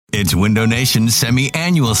It's Window Nation's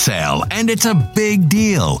semi-annual sale, and it's a big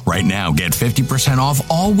deal. Right now, get 50% off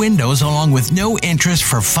all windows along with no interest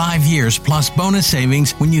for 5 years plus bonus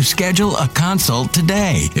savings when you schedule a consult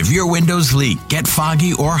today. If your windows leak, get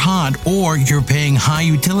foggy or hot, or you're paying high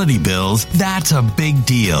utility bills, that's a big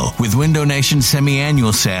deal. With Window Nation's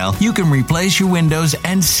semi-annual sale, you can replace your windows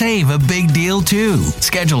and save a big deal too.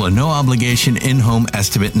 Schedule a no-obligation in-home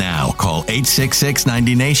estimate now. Call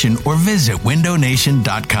 866-90-NATION or visit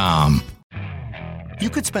windownation.com. You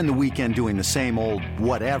could spend the weekend doing the same old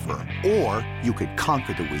whatever, or you could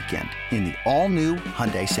conquer the weekend in the all-new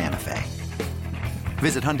Hyundai Santa Fe.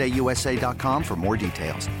 Visit HyundaiUSA.com for more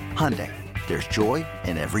details. Hyundai, there's joy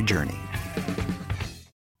in every journey.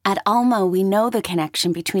 At Alma, we know the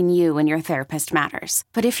connection between you and your therapist matters.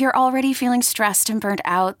 But if you're already feeling stressed and burnt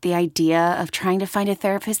out, the idea of trying to find a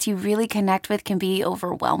therapist you really connect with can be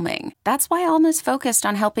overwhelming. That's why Alma's focused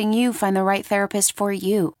on helping you find the right therapist for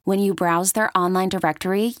you. When you browse their online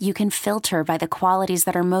directory, you can filter by the qualities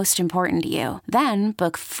that are most important to you. Then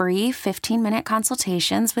book free 15-minute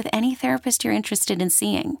consultations with any therapist you're interested in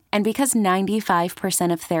seeing. And because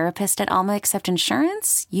 95% of therapists at Alma accept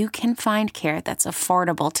insurance, you can find care that's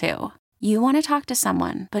affordable too. You want to talk to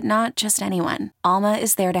someone, but not just anyone. Alma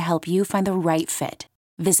is there to help you find the right fit.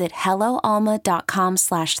 Visit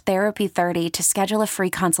helloalma.com/therapy30 to schedule a free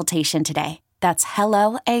consultation today. That's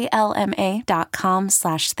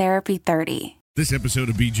helloalma.com/therapy30. This episode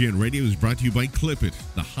of BGN Radio is brought to you by Clip It,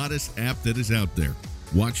 the hottest app that is out there.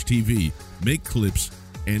 Watch TV, make clips,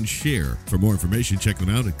 and share. For more information, check them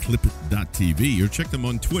out at clipit.tv or check them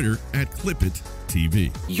on Twitter at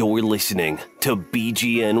clipit.tv. You're listening to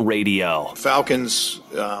BGN Radio. Falcons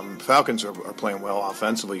are playing well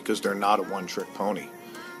offensively because they're not a one-trick pony.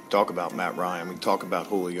 Talk about Matt Ryan, we talk about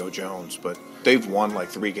Julio Jones, but they've won like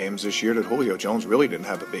 3 games this year that Julio Jones really didn't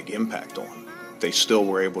have a big impact on. They still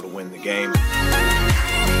were able to win the game.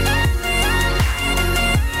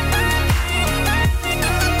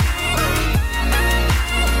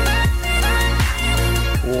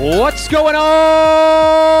 What's going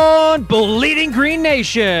on, Bleeding Green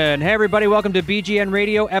Nation? Hey, everybody, welcome to BGN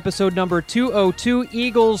Radio, episode number 202,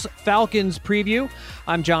 Eagles-Falcons preview.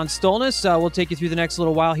 I'm John Stolnis. We'll take you through the next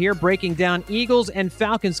little while here, breaking down Eagles and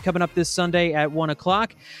Falcons coming up this Sunday at 1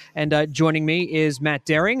 o'clock. And joining me is Matt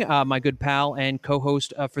Daring, my good pal and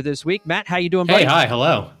co-host for this week. Matt, how you doing, buddy? Hey, hi,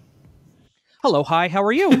 hello. Hello, hi, how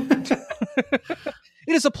are you?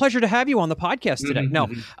 It is a pleasure to have you on the podcast today.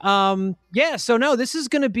 This is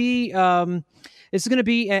going to be an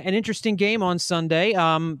interesting game on Sunday.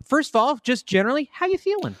 First of all, just generally, how you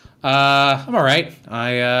feeling? I'm all right.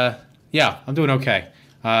 I'm doing okay.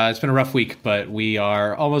 It's been a rough week, but we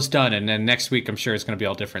are almost done, and then next week I'm sure it's going to be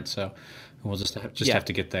all different. So we'll just have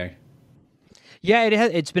to get there. Yeah,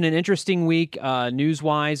 it's been an interesting week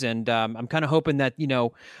news-wise, and I'm kind of hoping that,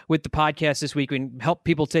 with the podcast this week, we can help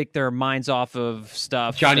people take their minds off of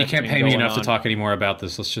stuff. John, you can't pay me enough to talk anymore about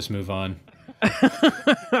this. Let's just move on.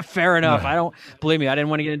 Fair enough. Believe me, I didn't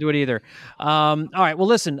want to get into it either. All right, well,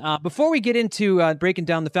 listen, before we get into breaking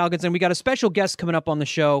down the Falcons, and we got a special guest coming up on the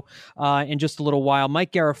show in just a little while.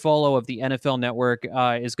 Mike Garafolo of the NFL Network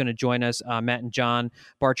is going to join us. Matt and John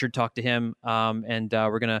Barchard talked to him, and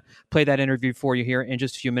we're going to play that interview for you here in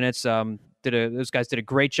just a few minutes. Those guys did a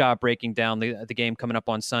great job breaking down the game coming up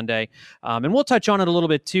on Sunday. And we'll touch on it a little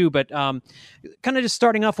bit too, but kind of just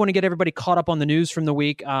starting off, want to get everybody caught up on the news from the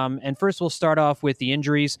week. And first we'll start off with the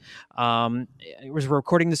injuries. We're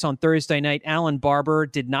recording this on Thursday night. Alan Barber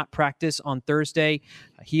did not practice on Thursday.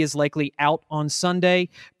 He is likely out on Sunday.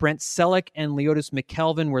 Brent Selleck and Leotis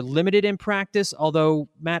McKelvin were limited in practice, although,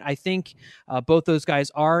 Matt, I think both those guys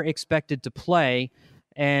are expected to play.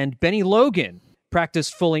 And Benny Logan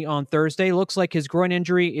practiced fully on Thursday. Looks like his groin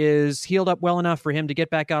injury is healed up well enough for him to get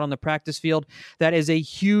back out on the practice field. That is a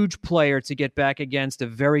huge player to get back against a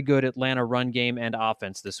very good Atlanta run game and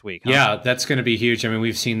offense this week. Huh? Yeah, that's going to be huge. I mean,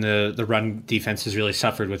 we've seen the run defense has really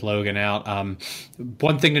suffered with Logan out.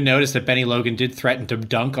 One thing to note is that Benny Logan did threaten to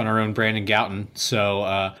dunk on our own Brandon Gouton.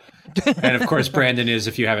 So, and of course, Brandon is,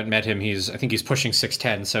 if you haven't met him, I think he's pushing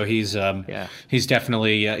 6'10", so he's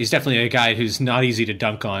definitely a guy who's not easy to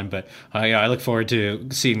dunk on. But I look forward to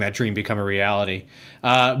seeing that dream become a reality.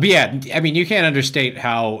 But yeah, I mean, you can't understate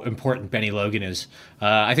how important Benny Logan is.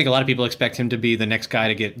 I think a lot of people expect him to be the next guy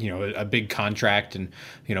to get a big contract, and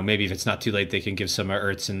maybe if it's not too late, they can give some of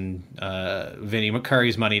Ertz and Vinny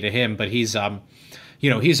McCurry's money to him. But he's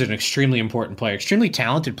he's an extremely important player, extremely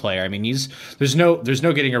talented player. I mean, there's no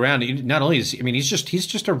getting around it. Not only is, I mean, he's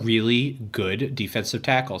just a really good defensive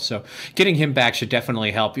tackle. So getting him back should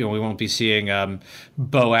definitely help. We won't be seeing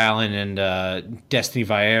Bo Allen and Destiny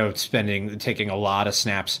Vallejo taking a lot of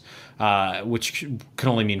snaps, which can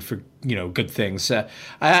only mean for good things.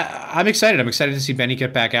 I'm excited. I'm excited to see Benny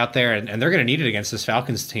get back out there, and they're going to need it against this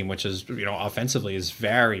Falcons team, which is offensively is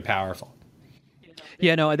very powerful.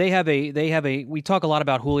 Yeah, no, they have a, we talk a lot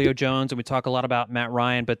about Julio Jones and we talk a lot about Matt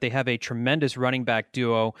Ryan, but they have a tremendous running back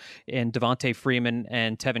duo in Devontae Freeman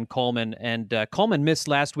and Tevin Coleman. And Coleman missed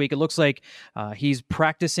last week. It looks like he's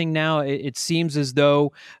practicing now. It seems as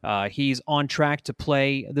though he's on track to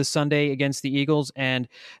play this Sunday against the Eagles, and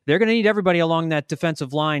they're going to need everybody along that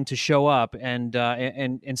defensive line to show up and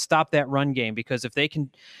stop that run game, because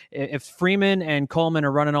if Freeman and Coleman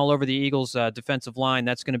are running all over the Eagles defensive line,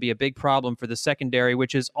 that's going to be a big problem for the secondary,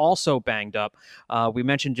 which is also banged up. We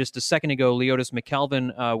mentioned just a second ago, Leotis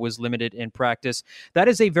McKelvin was limited in practice. That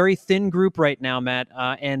is a very thin group right now, Matt,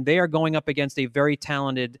 and they are going up against a very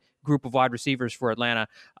talented group of wide receivers for Atlanta.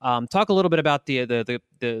 Talk a little bit about the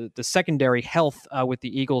secondary health with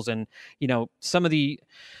the Eagles, and some of the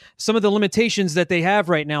limitations that they have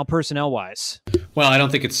right now personnel wise. Well, I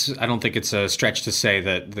don't think it's a stretch to say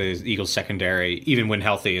that the Eagles secondary, even when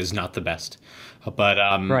healthy, is not the best. But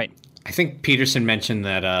right. I think Peterson mentioned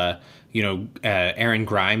that Aaron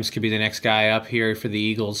Grimes could be the next guy up here for the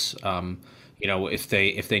Eagles. If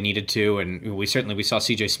they needed to, and we saw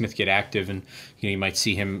CJ Smith get active, and you might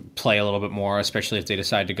see him play a little bit more, especially if they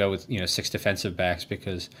decide to go with 6 defensive backs,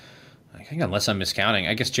 because I think, unless I'm miscounting,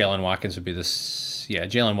 I guess Jalen Watkins would be the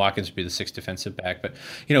 6th defensive back. But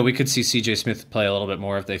we could see CJ Smith play a little bit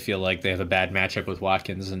more if they feel like they have a bad matchup with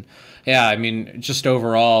Watkins. And yeah, I mean, just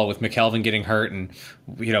overall with McKelvin getting hurt, and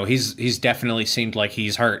he's definitely seemed like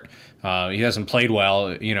he's hurt. He hasn't played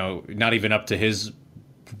well, not even up to his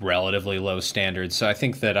relatively low standards. So I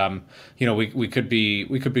think that we could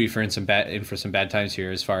be for some bad times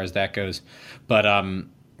here as far as that goes. But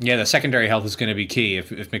yeah, the secondary health is going to be key. If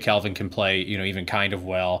McKelvin can play, even kind of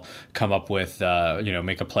well, come up with,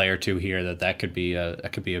 make a play or two here, that could be a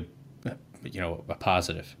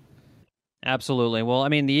positive. Absolutely. Well, I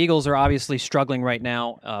mean, the Eagles are obviously struggling right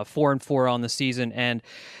now, 4-4 on the season, and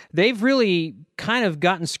they've really kind of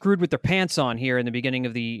gotten screwed with their pants on here in the beginning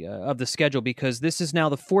of the schedule, because this is now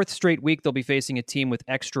the 4th straight week they'll be facing a team with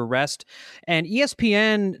extra rest. And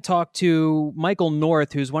ESPN talked to Michael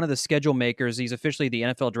North, who's one of the schedule makers. He's officially the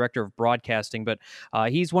NFL director of broadcasting, but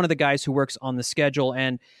he's one of the guys who works on the schedule,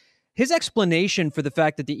 and his explanation for the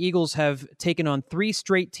fact that the Eagles have taken on 3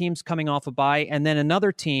 straight teams coming off a bye, and then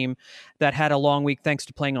another team that had a long week thanks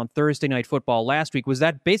to playing on Thursday Night Football last week, was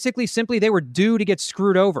that basically simply they were due to get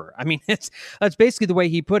screwed over. I mean, that's basically the way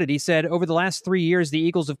he put it. He said, over the last 3 years, the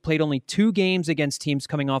Eagles have played only 2 games against teams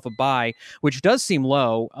coming off a bye, which does seem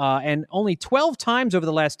low, and only 12 times over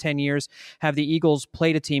the last 10 years have the Eagles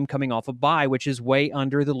played a team coming off a bye, which is way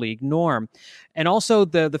under the league norm. And also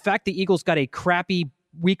the fact the Eagles got a crappy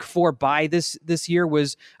Week 4 bye this year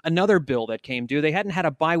was another bill that came due. They hadn't had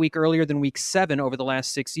a bye week earlier than Week 7 over the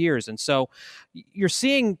last 6 years, and so you're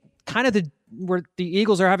seeing kind of where the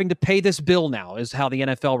Eagles are having to pay this bill now, is how the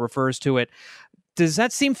NFL refers to it. Does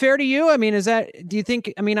that seem fair to you? I mean, do you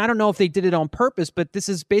think? I mean, I don't know if they did it on purpose, but this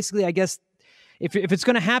is basically, I guess, if it's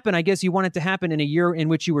going to happen, I guess you want it to happen in a year in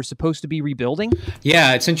which you were supposed to be rebuilding.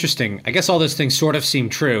 Yeah, it's interesting. I guess all those things sort of seem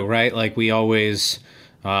true, right? Like we always.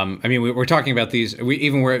 We're talking about these.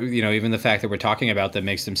 Even the fact that we're talking about them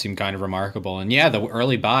makes them seem kind of remarkable. And yeah, the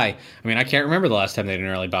early bye. I mean, I can't remember the last time they had an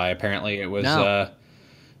early bye. Apparently, it was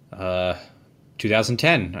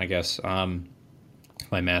 2010. I guess.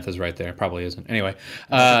 My math is right there. Probably isn't. Anyway,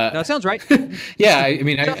 that sounds right. Yeah, I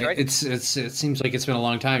mean, it seems like it's been a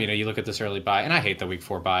long time. You look at this early bye, and I hate the Week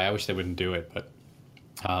 4 bye. I wish they wouldn't do it, but.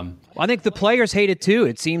 I think the players hate it too.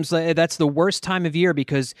 It seems like that's the worst time of year,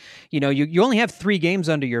 because you only have 3 games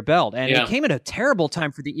under your belt, and it came at a terrible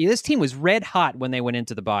time for this team was red hot when they went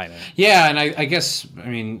into the bye, man. Yeah, and I guess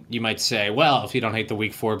you might say, well, if you don't hate the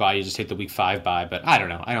Week 4 bye, you just hate the Week 5 bye, but I don't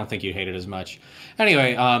know. I don't think you'd hate it as much.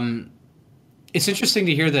 Anyway, it's interesting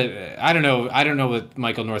to hear that. I don't know what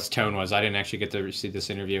Michael North's tone was. I didn't actually get to see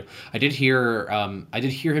this interview. I did hear him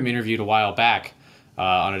interviewed a while back.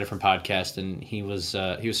 On a different podcast, and he was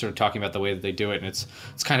sort of talking about the way that they do it, and it's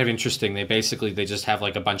kind of interesting. They just have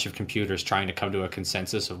like a bunch of computers trying to come to a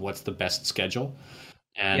consensus of what's the best schedule,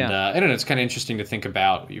 and I don't know. It's kind of interesting to think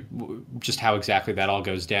about just how exactly that all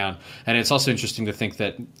goes down, and it's also interesting to think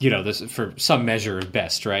that this for some measure of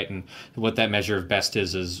best, right? And what that measure of best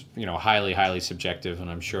is highly, highly subjective, and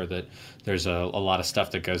I'm sure that there's a lot of stuff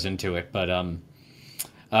that goes into it, but.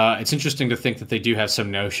 It's interesting to think that they do have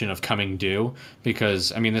some notion of coming due,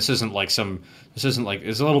 because I mean, it's a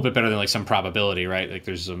little bit better than like some probability, right? Like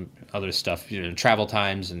there's some other stuff, travel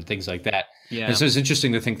times and things like that. Yeah. And so it's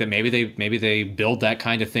interesting to think that maybe they build that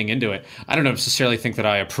kind of thing into it. I don't necessarily think that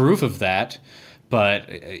I approve of that, but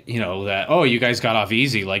that, oh, you guys got off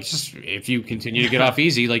easy. Like, just if you continue to get off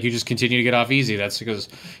easy, like you just continue to get off easy. That's because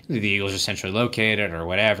the Eagles are centrally located or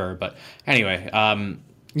whatever. But anyway,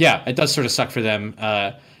 yeah, it does sort of suck for them.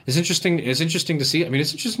 It's interesting. It's interesting to see. I mean,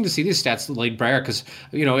 it's interesting to see these stats laid bare, because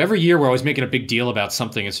every year we're always making a big deal about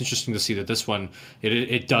something. It's interesting to see that this one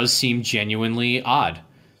it does seem genuinely odd.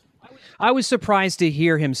 I was surprised to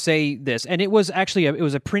hear him say this, and it was actually it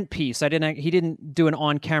was a print piece. He didn't do an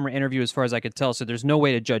on-camera interview as far as I could tell, so there's no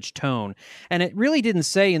way to judge tone. And it really didn't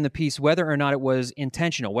say in the piece whether or not it was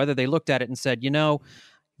intentional, whether they looked at it and said, the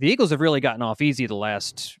Eagles have really gotten off easy the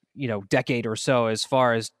last decade or so as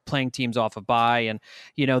far as playing teams off a bye, and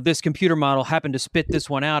this computer model happened to spit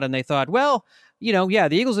this one out, and they thought, well, the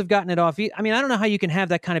Eagles have gotten it off. I mean, I don't know how you can have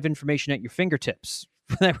that kind of information at your fingertips.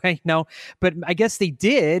 That way, no, but I guess they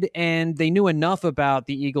did, and they knew enough about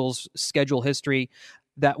the Eagles' schedule history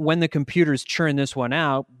that when the computers churned this one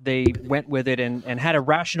out, they went with it and had a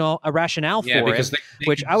rationale for because it. They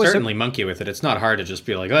which I was certainly monkey with it. It's not hard to just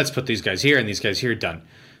be like, let's put these guys here and these guys here, done.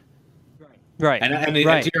 Right. And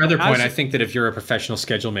right. To your other point, I think that if you're a professional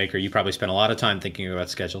schedule maker, you probably spend a lot of time thinking about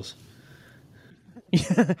schedules.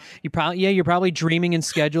 You're probably dreaming in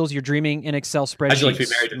schedules. You're dreaming in Excel spreadsheets. How'd you like to be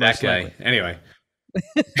married to that guy? Anyway.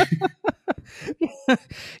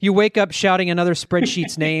 You wake up shouting another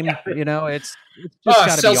spreadsheet's name. It's just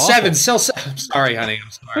gotta be awful. Cell 7. I'm sorry, honey.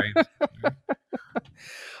 I'm sorry.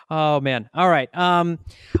 Oh man. All right.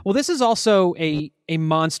 Well, this is also a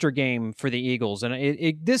monster game for the Eagles,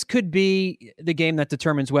 and this could be the game that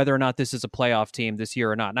determines whether or not this is a playoff team this year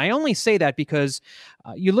or not. And I only say that because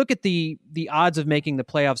you look at the odds of making the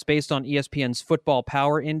playoffs based on ESPN's Football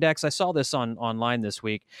Power Index. I saw this online this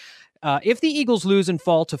week. If the Eagles lose and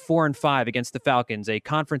fall to 4-5 against the Falcons, a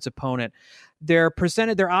conference opponent, their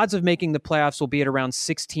odds of making the playoffs will be at around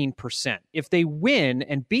 16%. If they win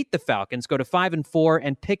and beat the Falcons, go to 5-4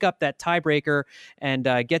 and pick up that tiebreaker and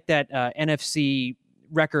get that NFC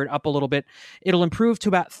record up a little bit, it'll improve to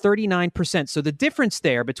about 39%. So the difference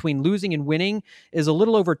there between losing and winning is a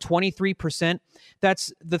little over 23%.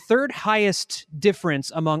 That's the third highest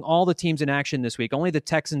difference among all the teams in action this week. Only the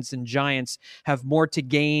Texans and Giants have more to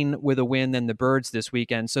gain with a win than the Birds this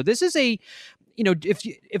weekend. So this is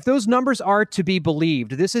if those numbers are to be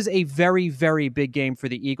believed, this is a very, very big game for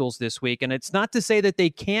the Eagles this week. And it's not to say that they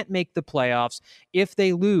can't make the playoffs if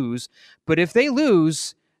they lose, but if they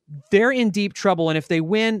lose, they're in deep trouble. And if they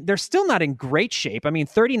win, they're still not in great shape. I mean,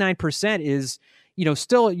 39% is,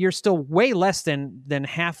 you're still way less than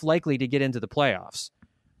half likely to get into the playoffs.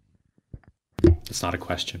 It's not a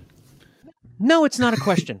question. No, it's not a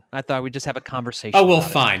question. I thought we'd just have a conversation. Oh, well,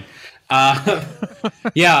 fine. I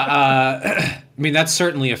mean, that's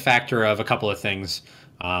certainly a factor of a couple of things.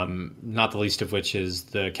 Not the least of which is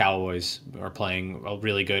the Cowboys are playing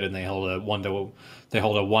really good, and they hold a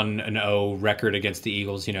 1-0 record against the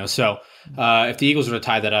Eagles. So if the Eagles were to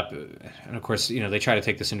tie that up, and of course they try to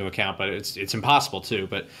take this into account, but it's impossible to.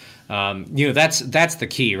 But that's the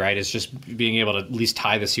key, right? Is just being able to at least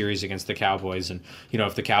tie the series against the Cowboys, and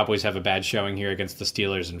if the Cowboys have a bad showing here against the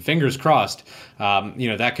Steelers, and fingers crossed,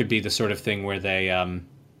 that could be the sort of thing where they.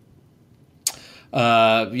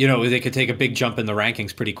 They could take a big jump in the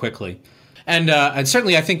rankings pretty quickly. And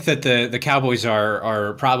certainly I think that the Cowboys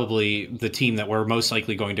are probably the team that we're most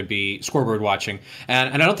likely going to be scoreboard watching.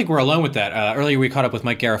 And I don't think we're alone with that. Earlier we caught up with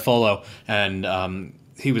Mike Garafolo, and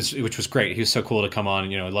which was great. He was so cool to come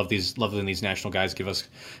on. I love these national guys give us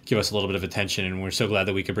a little bit of attention, and we're so glad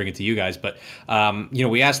that we could bring it to you guys. But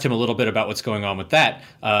we asked him a little bit about what's going on with that.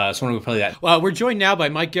 So why don't we play that? Well, we're joined now by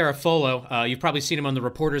Mike Garafolo. You've probably seen him on the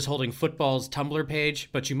Reporters Holding Football's Tumblr page,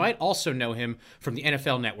 but you might also know him from the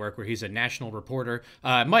NFL Network, where he's a national reporter.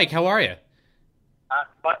 Mike, how are you?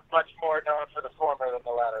 Much more known for the former than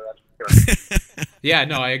the latter. That's for sure. Yeah,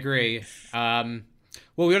 no, I agree.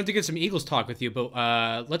 Well, we wanted to get some Eagles talk with you, but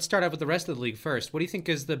let's start out with the rest of the league first. What do you think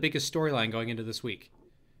is the biggest storyline going into this week?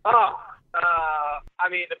 I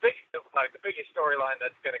mean, the biggest storyline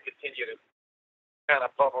that's going to continue to kind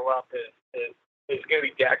of bubble up is going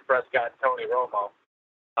to be Dak Prescott and Tony Romo.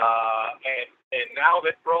 And now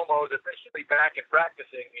that Romo is officially back and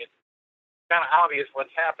practicing, it's kind of obvious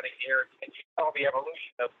what's happening here. And you saw the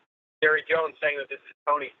evolution of Jerry Jones saying that this is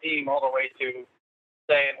Tony's team, all the way to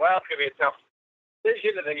saying, well, it's going to be a tough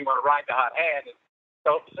decision, and then you want to ride the hot hand. And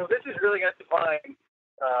so this is really going to define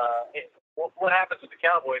what happens with the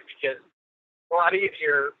Cowboys, because a lot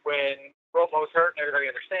easier when Romo's hurt and everybody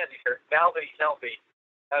understands he's hurt. Now that he's healthy,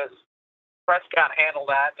 how does Prescott handle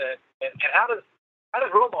that? And how does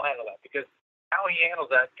Romo handle that? Because how he handles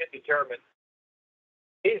that can determine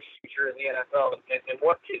his future in the NFL and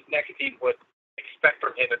what his next team would expect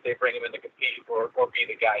from him if they bring him in to compete or be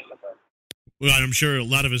the guy somewhere. Well, I'm sure a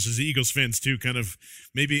lot of us as Eagles fans too, kind of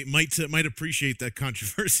maybe might appreciate that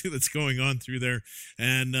controversy that's going on through there,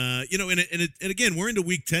 and and again, we're into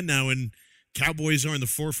Week 10 now, and Cowboys are in the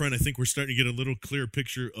forefront. I think we're starting to get a little clearer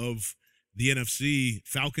picture of the NFC.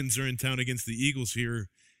 Falcons are in town against the Eagles here.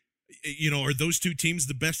 Are those two teams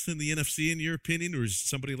the best in the NFC in your opinion, or is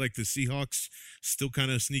somebody like the Seahawks still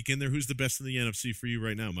kind of sneak in there? Who's the best in the NFC for you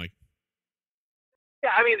right now, Mike?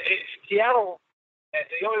 Yeah, I mean, Seattle.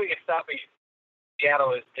 The only thing that stopped me.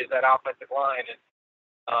 Seattle is that offensive line, and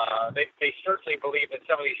they certainly believe in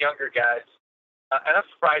some of these younger guys. And I'm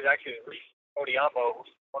surprised actually that Reese Odiambo,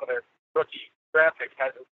 who's one of their rookie draft picks,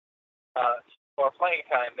 has more playing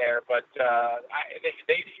time there. But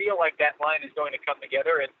they feel like that line is going to come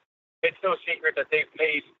together, and it's no secret that they've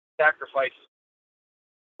made sacrifices.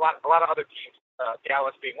 A lot of other teams,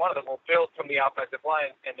 Dallas being one of them, will build from the offensive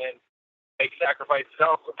line and then make sacrifices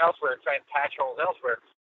elsewhere and try and patch holes elsewhere.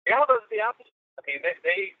 Seattle does the opposite. I mean,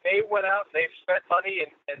 they went out and they've spent money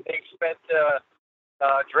and they've spent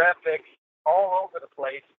draft picks all over the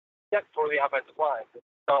place except for the offensive line.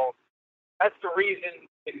 So that's the reason,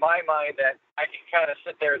 in my mind, that I can kind of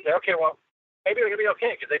sit there and say, okay, well, maybe they're going to be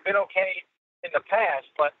okay because they've been okay in the past,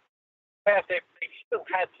 but in the past they've still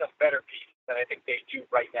had some better pieces than I think they do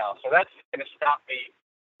right now. So that's going to stop me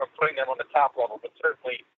from putting them on the top level, but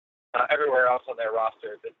certainly everywhere else on their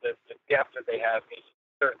roster, the depth that they have is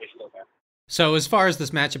certainly still there. So as far as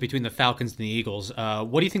this matchup between the Falcons and the Eagles,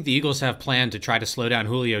 what do you think the Eagles have planned to try to slow down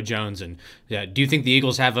Julio Jones? And do you think the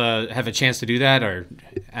Eagles have a chance to do that? Or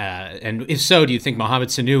and if so, do you think Mohamed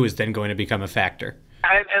Sanu is then going to become a factor?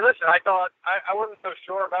 And listen, I thought I wasn't so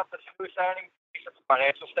sure about the Sanu signing from a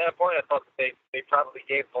financial standpoint. I thought that they probably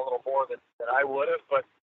gave him a little more than I would have. But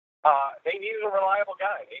they needed a reliable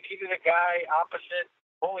guy. They needed a guy opposite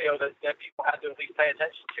Julio that people had to at least pay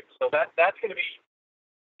attention to. So that's going to be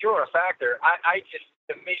sure a factor. I just,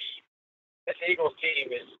 to me, this Eagles team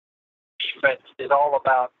defense is all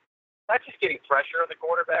about not just getting pressure on the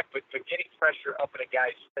quarterback, but getting pressure up in a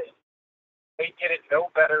guy's face. They did it no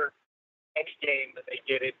better any game than they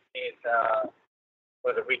did it in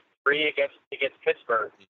week 3 against Pittsburgh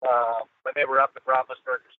when they were up in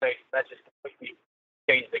Roethlisberger's face. That just completely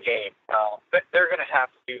changed the game. But they're going to have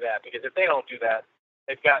to do that because if they don't do that,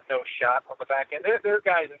 they've got no shot on the back end. Their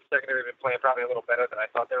guys in the secondary have been playing probably a little better than I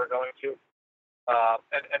thought they were going to.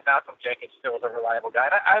 And Malcolm Jenkins still is a reliable guy.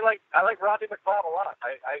 And I like Rodney McLeod a lot.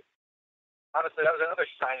 I honestly, that was another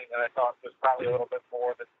signing that I thought was probably a little bit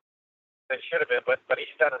more than should have been. But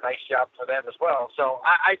he's done a nice job for them as well. So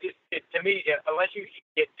to me, unless you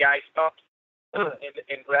get guys up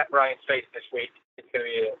in Ryan's face this week, it's going to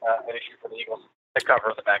be an issue for the Eagles to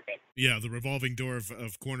cover the back end. Yeah, the revolving door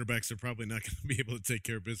of cornerbacks are probably not going to be able to take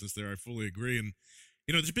care of business there. I fully agree. And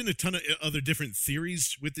there's been a ton of other different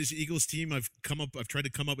theories with this Eagles team. I've tried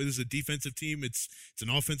to come up with this is a defensive team. It's an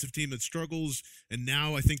offensive team that struggles, and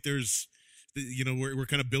now I think there's we're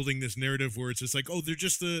kind of building this narrative where it's just like, oh,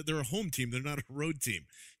 they're a home team, they're not a road team.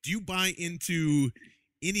 Do you buy into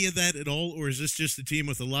any of that at all, or is this just a team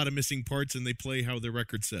with a lot of missing parts and they play how their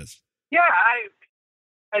record says? Yeah,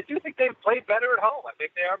 I do think they've played better at home. I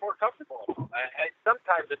think they are more comfortable at home.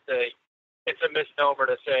 Sometimes it's a misnomer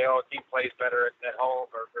to say, oh, a team plays better at home,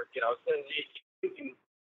 or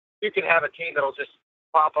you can have a team that'll just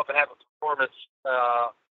pop up and have a performance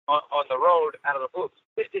on the road out of the blue.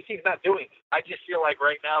 This team's not doing it. I just feel like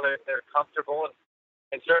right now they're comfortable,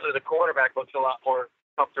 and certainly the quarterback looks a lot more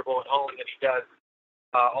comfortable at home than he does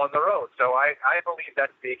on the road. So I believe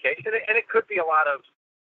that's the case, and it could be a lot of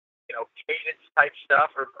cadence type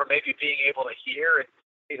stuff, or maybe being able to hear. And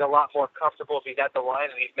he's a lot more comfortable if he's at the line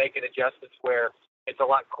and he's making adjustments where it's a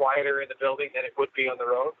lot quieter in the building than it would be on the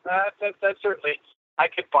road. That certainly, I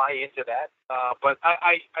could buy into that. But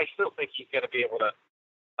I still think he's going to be able to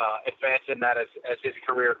advance in that as his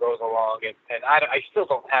career goes along. And I still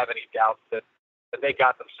don't have any doubts that they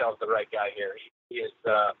got themselves the right guy here. He is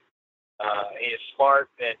smart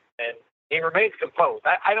and he remains composed.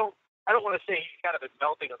 I don't want to say he's kind of been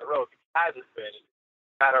melting on the road. He hasn't been.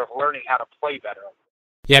 It's a matter of learning how to play better.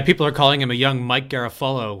 Yeah, people are calling him a young Mike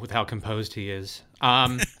Garafolo with how composed he is.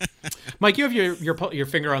 Mike, you have your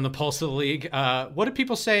finger on the pulse of the league. What are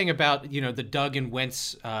people saying about the Doug and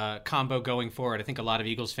Wentz combo going forward? I think a lot of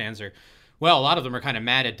Eagles fans a lot of them are kind of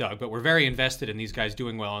mad at Doug, but we're very invested in these guys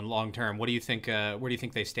doing well in long term. What do you think? Where do you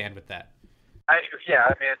think they stand with that? I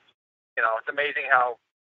mean, it's amazing how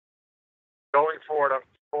going forward on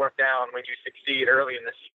fourth down when you succeed early in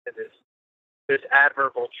the season is this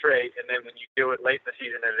admirable trait, and then when you do it late in the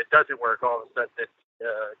season and it doesn't work, all of a sudden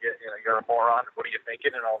you're a moron. What are you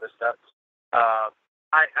thinking and all this stuff.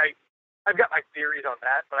 I've got my theories on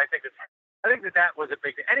that, but I think that was a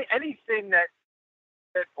big thing. Anything that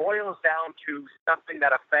boils down to something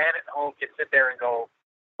that a fan at home can sit there and go,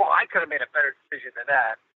 well, I could have made a better decision than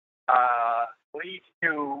that, leads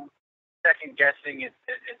to second guessing in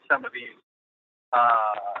some of these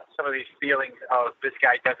feelings of this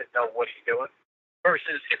guy doesn't know what he's doing.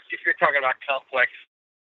 Versus if you're talking about complex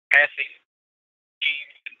passing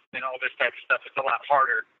schemes and all this type of stuff, it's a lot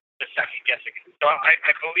harder to second guessing. So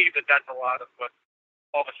I believe that that's a lot of what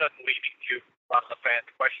all of a sudden leading to lots of fans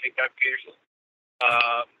questioning Doug Peterson.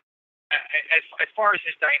 As far as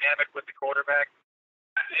his dynamic with the quarterback,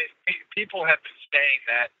 people have been saying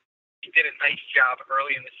that he did a nice job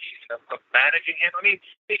early in the season of managing him. I mean,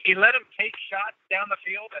 he let him take shots down the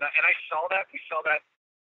field, and I saw that. We saw that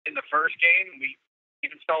in the first game. We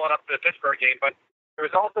even saw it up in the Pittsburgh game. But there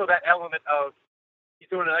was also that element of he's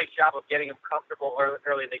doing a nice job of getting him comfortable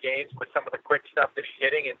early in the games with some of the quick stuff that he's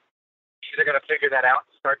hitting, and they're going to figure that out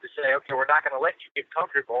and start to say, okay, we're not going to let you get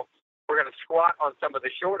comfortable. We're going to squat on some of the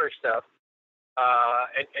shorter stuff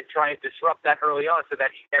and try and disrupt that early on so that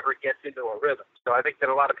he never gets into a rhythm. So I think that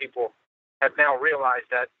a lot of people have now realized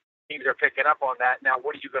that teams are picking up on that. Now,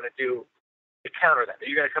 what are you going to do to counter that? Are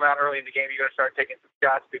you going to come out early in the game? Are you going to start taking some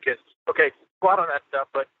shots because, okay, squat on that stuff,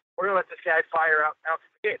 but we're going to let this guy fire out the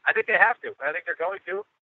gate? I think they have to. I think they're going to.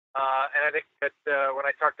 And I think that when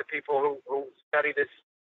I talk to people who study this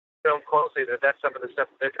film closely, that's some of the stuff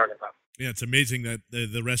that they're talking about. Yeah, it's amazing that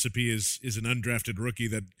the recipe is an undrafted rookie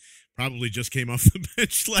that probably just came off the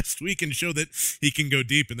bench last week and showed that he can go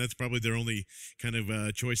deep, and that's probably their only kind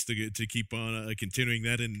of choice to keep on continuing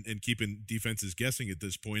that and keeping defenses guessing at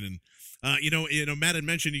this point. And Matt had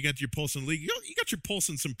mentioned you got your pulse in the league. You got your pulse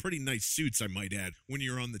in some pretty nice suits, I might add, when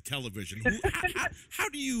you're on the television. How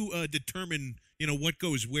do you determine what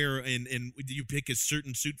goes where, and do you pick a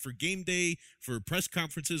certain suit for game day, for press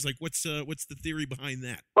conferences? Like what's the theory behind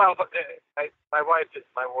that? Well, my wife is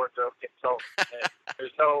my wardrobe consultant.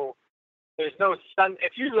 There's no sun.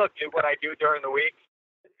 If you look at what I do during the week,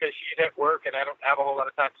 because she's at work and I don't have a whole lot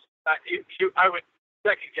of time, I would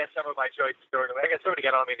second guess some of my choices during the week. I got somebody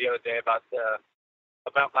got on me the other day about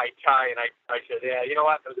my tie, and I said, yeah, you know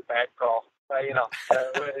what, that was a bad call. Gotta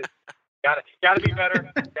be better.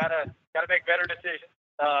 Gotta make better decisions.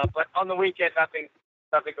 But on the weekend, nothing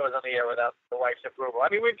goes on the air without the wife's approval. I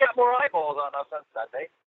mean, we've got more eyeballs on us on Sunday.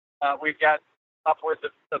 We've got upwards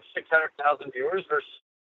of 600,000 viewers versus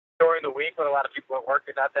during the week when a lot of people at work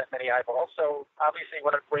and not that many eyeballs. So obviously you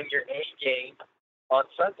want to bring your A game on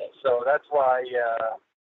Sunday. So that's why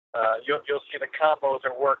you'll see the combos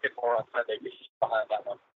are working more on Sunday behind that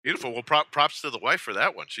one. Beautiful. Well, props to the wife for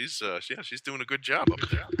that one. She's doing a good job up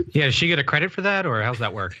there. Yeah, does she get a credit for that, or how's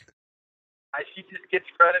that work? She just gets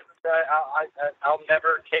credit. I'll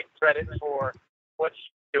never take credit for what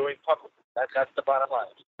she's doing publicly. That's the bottom line.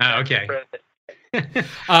 Oh, okay.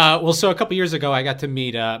 Well, so a couple years ago, I got to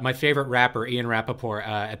meet my favorite rapper, Ian Rappaport,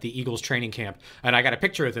 at the Eagles training camp, and I got a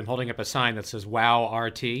picture of him holding up a sign that says "Wow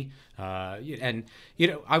RT." And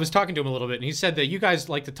I was talking to him a little bit, and he said that you guys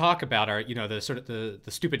like to talk about our, the sort of the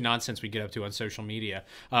stupid nonsense we get up to on social media.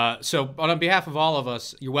 So, on behalf of all of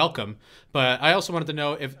us, you're welcome. But I also wanted to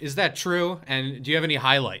know is that true, and do you have any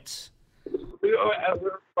highlights?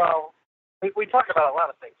 Well, we talk about a lot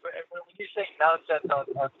of things. When you say nonsense on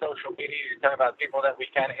social media, you're talking about people that we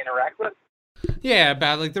kind of interact with? Yeah,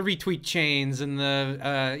 about like the retweet chains and the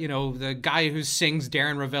the guy who sings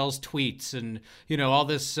Darren Ravel's tweets and all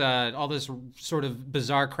this sort of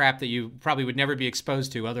bizarre crap that you probably would never be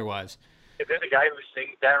exposed to otherwise. Is there the guy who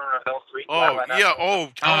sings Darren Ravel's tweets? Oh yeah. Oh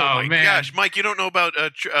my man. gosh, Mike, you don't know about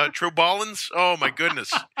True Ballins? Oh my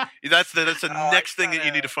goodness, that's the next thing that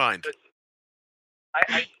you need to find.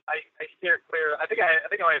 I steer clear. I think I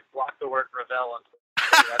might have blocked the word Ravel on.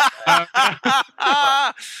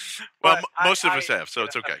 Well, most of us have, so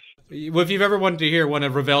it's okay. Well, if you've ever wanted to hear one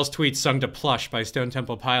of Ravel's tweets sung to Plush by Stone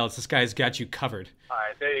Temple Pilots, this guy's got you covered. All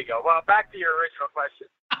right, there you go. Well, back to your original question.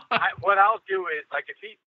 What I'll do is, like, if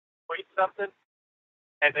he tweets something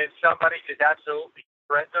and then somebody just absolutely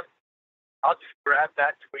threatens him, I'll just grab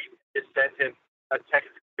that tweet and just send him a text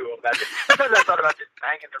to him. Sometimes I thought about just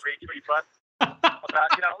banging the retweet button.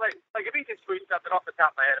 About, like if he can tweet something off the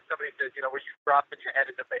top of my head, if somebody says, were you dropping your head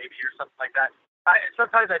in the baby or something like that,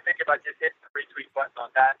 sometimes I think about just hitting the retweet button on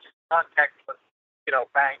that, just not text, but,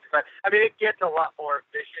 bang. But I mean, it gets a lot more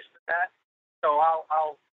vicious than that. So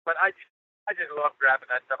but I I just love grabbing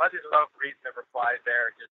that stuff. I just love reading the replies there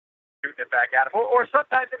and just shooting it back at him. Or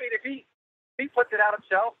sometimes, I mean, if he puts it out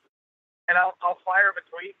himself, and I'll fire him a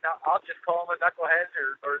tweet, and I'll just call him a knucklehead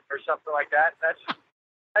or something like that. That's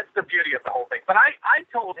the beauty of the whole thing. But I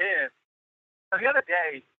told him the other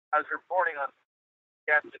day, I was reporting on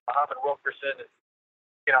Muhammad Wilkerson, and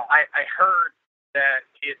I heard that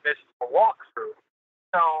he had missed a walkthrough.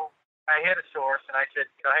 So I hit a source and I said,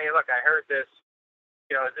 hey, look, I heard this.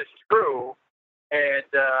 Is this true? And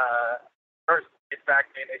first, in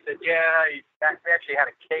fact, they said, yeah, we actually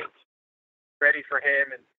had a cake ready for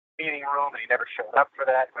him in the meeting room, and he never showed up for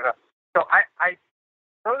that. So I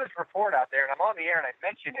throw this report out there, and I'm on the air, and I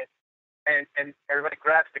mention it, and everybody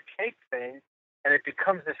grabs the cake thing, and it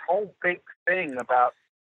becomes this whole big thing about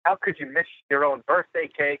how could you miss your own birthday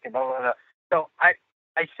cake and blah, blah, blah. So I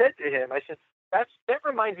said to him, I said, that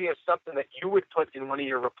reminds me of something that you would put in one of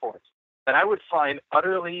your reports that I would find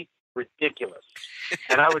utterly ridiculous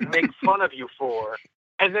and I would make fun of you for,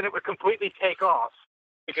 and then it would completely take off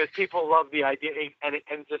because people love the idea, and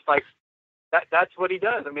just like that's what he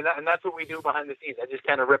does. I mean, and that's what we do behind the scenes. I just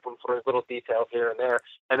kind of rip him for his little details here and there,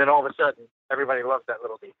 and then all of a sudden, everybody loves that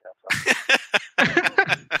little detail. So.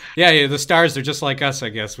 Yeah, the stars are just like us, I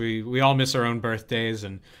guess. We all miss our own birthdays,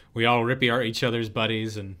 and we all rip each other's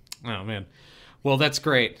buddies, and oh man. Well, that's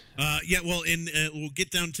great. We'll get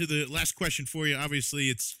down to the last question for you. Obviously,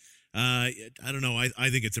 it's I don't know. I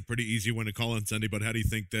think it's a pretty easy one to call on Sunday, but how do you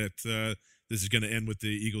think that this is going to end with the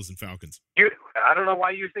Eagles and Falcons? I don't know why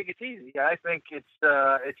you think it's easy. I think it's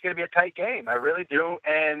going to be a tight game. I really do,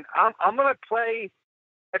 and I'm going to play.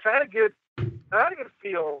 If I had a good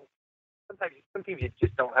feel. Sometimes some teams you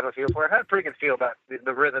just don't have a feel for. I've had a pretty good feel about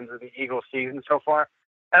the rhythms of the Eagles season so far.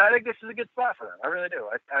 And I think this is a good spot for them. I really do.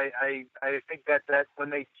 I think that when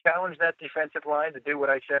they challenge that defensive line to do what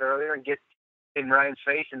I said earlier and get in Ryan's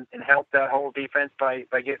face and help that whole defense by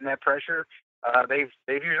getting that pressure, they've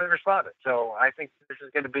usually responded. So I think this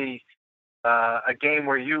is going to be a game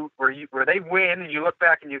where they win and you look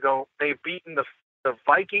back and you go, they've beaten the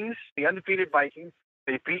Vikings, the undefeated Vikings,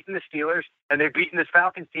 they've beaten the Steelers, and they've beaten this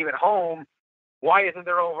Falcons team at home. Why isn't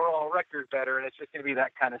their overall record better? And it's just going to be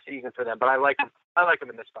that kind of season for them. But I like them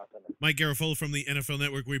in this spot. Mike Garafolo from the NFL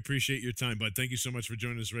Network. We appreciate your time, bud. Thank you so much for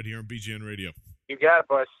joining us right here on BGN Radio. You got it,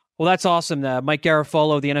 boss. Well, that's awesome. Mike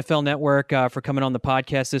Garafolo, the NFL Network, for coming on the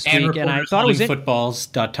podcast this week. And I thought it was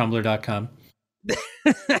footballs.tumblr.com.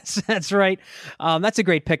 That's right. That's a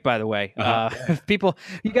great pick, by the way. People,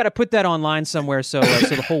 you got to put that online somewhere so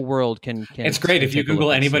the whole world can. It's great if you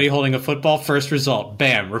Google anybody holding a football. First result,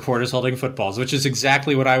 bam, reporters holding footballs, which is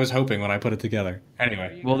exactly what I was hoping when I put it together.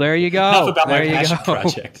 Anyway, well, there you go. Enough about my passion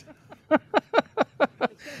project.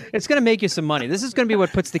 It's going to make you some money. This is going to be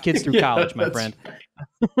what puts the kids through college, my friend.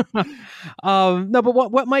 No, but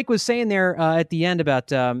what Mike was saying there at the end about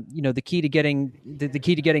the key to getting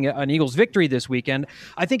an Eagles victory this weekend,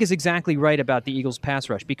 I think is exactly right about the Eagles pass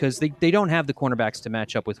rush, because they don't have the cornerbacks to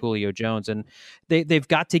match up with Julio Jones, and they've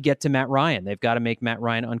got to get to Matt Ryan. They've got to make Matt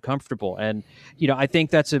Ryan uncomfortable, and I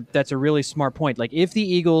think that's a really smart point. Like if the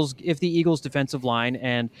Eagles defensive line,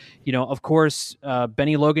 and of course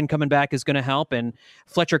Benny Logan coming back is going to help, and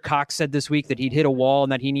Fletcher Cox said this week that he'd hit a wall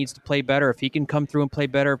and that he needs to play better. If he can come through and play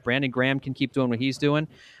better, if Brandon Graham can keep doing what he's doing,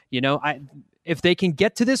 if they can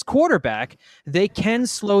get to this quarterback, they can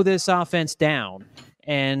slow this offense down.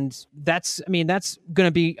 And that's going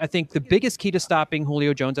to be, I think, the biggest key to stopping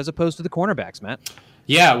Julio Jones as opposed to the cornerbacks, Matt.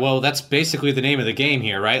 Yeah, well, that's basically the name of the game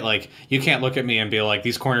here, right? Like, you can't look at me and be like,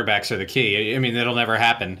 these cornerbacks are the key. I mean, that'll never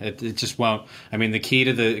happen. It just won't. I mean, the key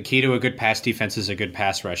to a good pass defense is a good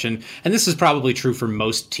pass rush, and this is probably true for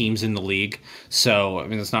most teams in the league. So, I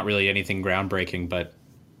mean, it's not really anything groundbreaking, but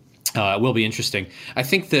it will be interesting. I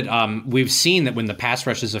think that we've seen that when the pass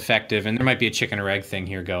rush is effective, and there might be a chicken or egg thing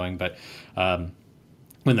here going, but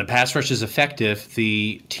when the pass rush is effective,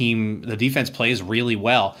 the defense plays really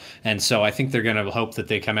well. And so I think they're going to hope that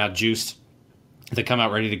they come out juiced, they come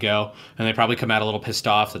out ready to go, and they probably come out a little pissed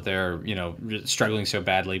off that they're, struggling so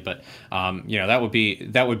badly. But, that would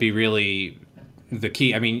be really the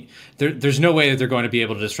key. I mean, there's no way that they're going to be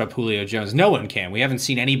able to disrupt Julio Jones. No one can. We haven't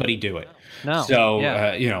seen anybody do it. No.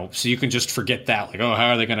 So, so you can just forget that. Like,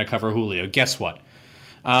 how are they going to cover Julio? Guess what?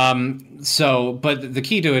 But the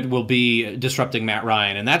key to it will be disrupting Matt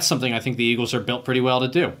Ryan, and that's something I think the Eagles are built pretty well to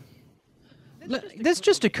do. This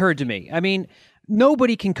just occurred to me. I mean,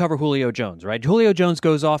 nobody can cover Julio Jones, right? Julio Jones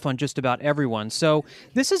goes off on just about everyone. So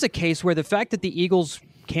this is a case where the fact that the Eagles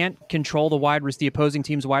can't control the opposing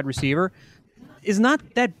team's wide receiver is not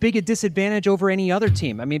that big a disadvantage over any other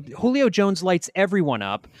team. I mean, Julio Jones lights everyone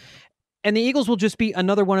up. And the Eagles will just be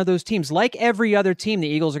another one of those teams. Like every other team, the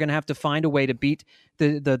Eagles are going to have to find a way to beat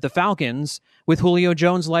the Falcons with Julio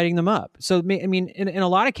Jones lighting them up. So, I mean, in a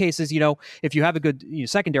lot of cases, if you have a good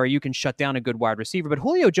secondary, you can shut down a good wide receiver. But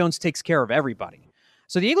Julio Jones takes care of everybody.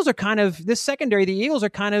 So the Eagles are kind of, this secondary, the Eagles are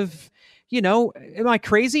kind of, am I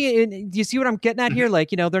crazy? Do you see what I'm getting at here?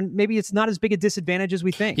 Like, maybe it's not as big a disadvantage as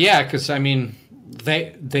we think. Yeah, because, I mean,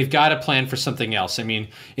 they've got to plan for something else. I mean,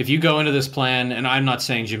 if you go into this plan, and I'm not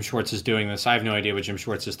saying Jim Schwartz is doing this. I have no idea what Jim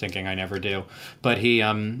Schwartz is thinking. I never do. But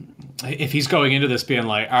if he's going into this being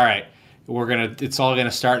like, all right, it's all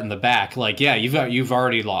gonna start in the back. Like, yeah, you've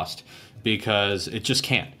already lost because it just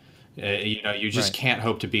can't. You just can't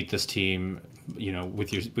hope to beat this team.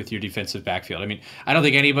 With your defensive backfield. I mean, I don't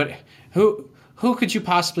think anybody who could you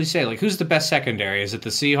possibly say, like, who's the best secondary? Is it the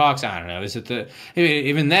Seahawks? I don't know. Is it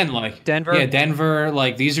even then, like, Denver? Yeah, Denver.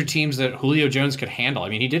 Like, these are teams that Julio Jones could handle. I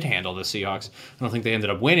mean, he did handle the Seahawks. I don't think they ended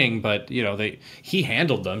up winning, but he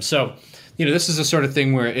handled them. So, this is the sort of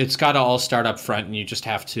thing where it's got to all start up front, and you just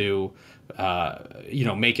have to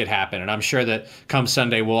make it happen. And I'm sure that come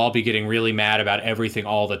Sunday, we'll all be getting really mad about everything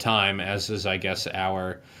all the time, as is, I guess,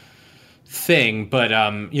 our thing. But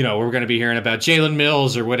we're going to be hearing about Jalen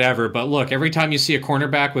Mills or whatever. But look, every time you see a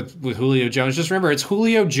cornerback with Julio Jones, just remember it's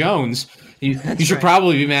Julio Jones. You should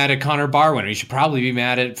probably be mad at Connor Barwin, or you should probably be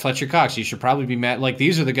mad at Fletcher Cox. You should probably be mad. Like,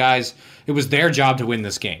 these are the guys. It was their job to win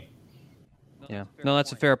this game. Yeah, no,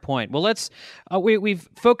 that's a fair point. Well, we've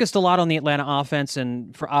focused a lot on the Atlanta offense,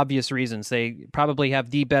 and for obvious reasons. They probably have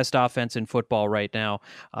the best offense in football right now.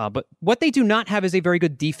 But what they do not have is a very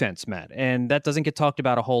good defense, Matt, and that doesn't get talked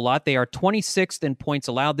about a whole lot. They are 26th in points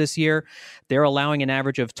allowed this year. They're allowing an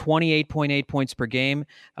average of 28.8 points per game.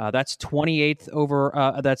 That's 28th over.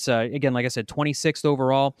 Again, like I said, 26th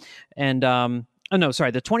overall, and the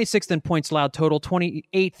 26th in points allowed total,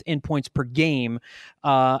 28th in points per game,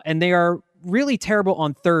 and they are really terrible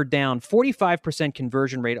on third down. 45%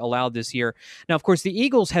 conversion rate allowed this year. Now, of course, the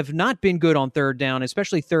Eagles have not been good on third down,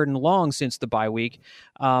 especially third and long since the bye week.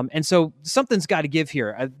 And so something's got to give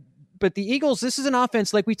here. But the Eagles, this is an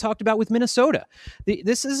offense like we talked about with Minnesota.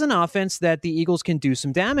 This is an offense that the Eagles can do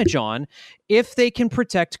some damage on if they can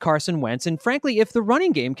protect Carson Wentz. And frankly, if the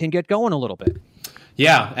running game can get going a little bit.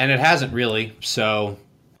 Yeah, and it hasn't really. So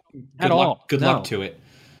good luck to it.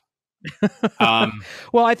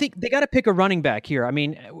 Well, I think they got to pick a running back here. I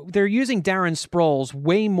mean, they're using Darren Sproles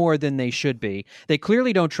way more than they should be. They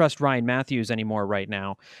clearly don't trust Ryan Matthews anymore right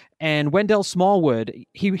now. And Wendell Smallwood,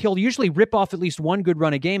 he'll usually rip off at least one good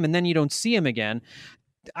run a game, and then you don't see him again.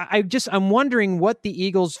 I'm wondering what the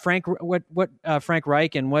Eagles, Frank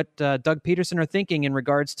Reich and what Doug Peterson are thinking in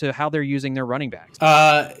regards to how they're using their running backs.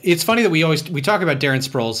 It's funny that we talk about Darren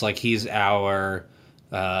Sproles like he's our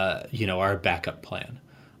backup plan.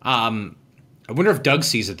 I wonder if Doug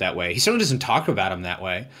sees it that way. He certainly doesn't talk about him that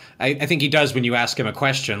way. I think he does when you ask him a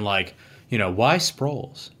question like, why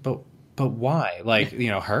Sproles? But why? Like,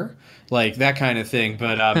 her? Like that kind of thing.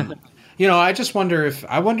 But I just wonder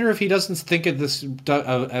if he doesn't think of this. Look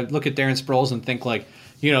at Darren Sproles and think like,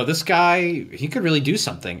 this guy, he could really do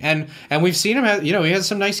something. And we've seen him. He has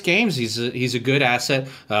some nice games. He's a good asset.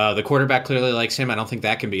 The quarterback clearly likes him. I don't think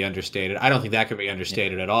that can be understated. I don't think that can be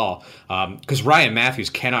understated at all. Because Ryan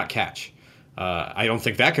Matthews cannot catch. I don't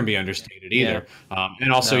think that can be understated either. Yeah.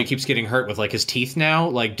 And also he keeps getting hurt with like his teeth now.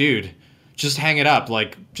 Like, dude, just hang it up.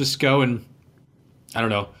 Like, just go and I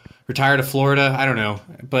don't know, retire to Florida. I don't know,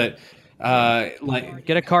 but like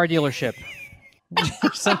get a car dealership.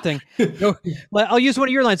 Something. I'll use one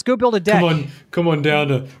of your lines. Go build a deck. Come on down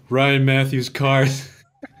to Ryan Matthews Cars.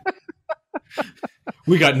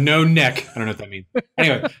 We got no neck. I don't know what that means.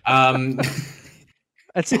 Anyway,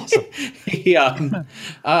 that's awesome.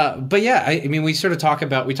 But yeah, I mean, we talk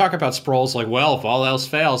about Sproles like, well, if all else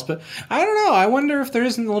fails, but I don't know. I wonder if there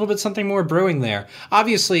isn't a little bit something more brewing there.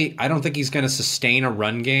 Obviously, I don't think he's going to sustain a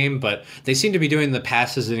run game, but they seem to be doing the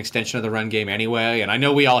pass as an extension of the run game anyway. And I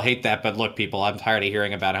know we all hate that, but look, people, I'm tired of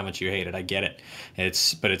hearing about how much you hate it. I get it.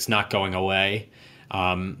 But it's not going away.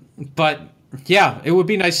 But yeah, it would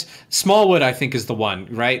be nice. Smallwood, I think, is the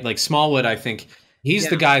one, right? Like Smallwood, I think. He's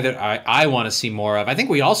the guy that I want to see more of. I think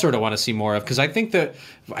we all sort of want to see more of because I think that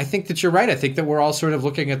you're right. I think that we're all sort of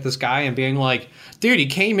looking at this guy and being like, dude, he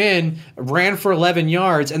came in, ran for 11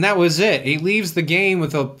 yards, and that was it. He leaves the game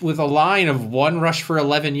with a line of one rush for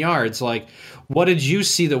 11 yards. Like, what did you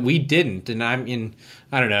see that we didn't? And I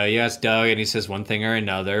don't know. You ask Doug, and he says one thing or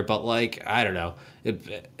another, but like, I don't know.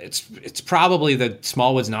 It's probably that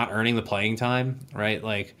Smallwood's not earning the playing time, right?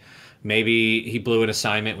 Like. Maybe he blew an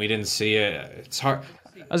assignment. We didn't see it. It's hard.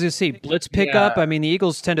 I was going to say blitz pickup. I mean, the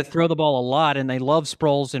Eagles tend to throw the ball a lot, and they love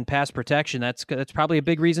Sproles in pass protection. That's probably a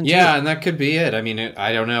big reason. Yeah, too. and that could be it. I mean,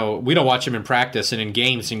 I don't know. We don't watch him in practice and in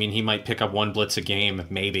games. I mean, he might pick up one blitz a game,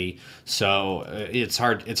 maybe. So it's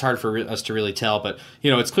hard. It's hard for us to really tell. But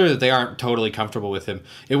it's clear that they aren't totally comfortable with him.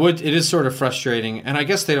 It is sort of frustrating, and I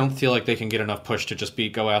guess they don't feel like they can get enough push to just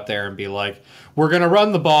go out there and be like, we're going to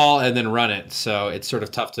run the ball and then run it. So it's sort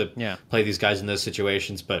of tough to play these guys in those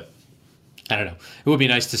situations, but. I don't know. It would be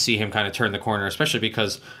nice to see him kind of turn the corner, especially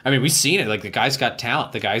because, I mean, we've seen it. Like, the guy's got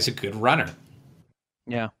talent. The guy's a good runner.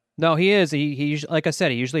 Yeah. No, he is. He like I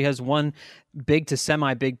said, he usually has one big to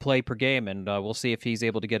semi-big play per game, and we'll see if he's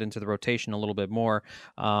able to get into the rotation a little bit more.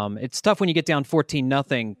 It's tough when you get down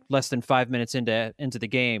 14-0 less than 5 minutes into the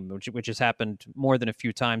game, which has happened more than a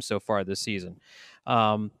few times so far this season.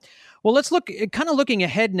 Well, let's looking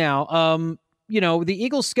ahead now. The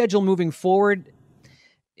Eagles' schedule moving forward,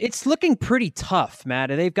 it's looking pretty tough, Matt.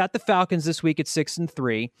 They've got the Falcons this week at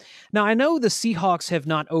 6-3. Now, I know the Seahawks have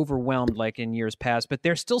not overwhelmed like in years past, but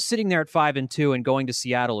they're still sitting there at 5-2, and going to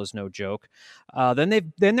Seattle is no joke.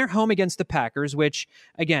 Then they're home against the Packers, which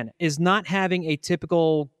again is not having a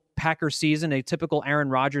typical Packer season, a typical Aaron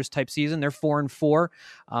Rodgers type season. They're 4-4,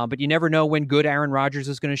 but you never know when good Aaron Rodgers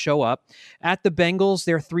is going to show up. At the Bengals,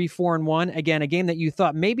 they're 3-4-1. Again, a game that you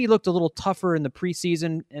thought maybe looked a little tougher in the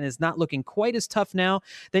preseason and is not looking quite as tough now.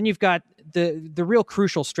 Then you've got the real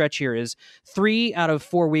crucial stretch here is 3 out of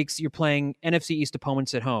 4 weeks you're playing NFC East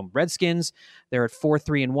opponents at home. Redskins, they're at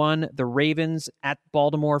 4-3-1. The Ravens at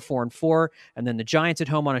Baltimore, 4-4. And then the Giants at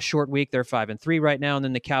home on a short week, they're 5-3 right now. And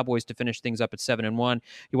then the Cowboys to finish things up at 7-1.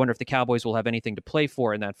 You wonder if the Cowboys will have anything to play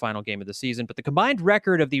for in that final game of the season. But the combined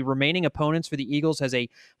record of the remaining opponents for the Eagles has a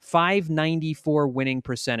 .594 winning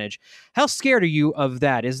percentage. How scared are you of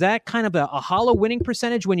that? Is that kind of a hollow winning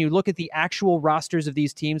percentage when you look at the actual rosters of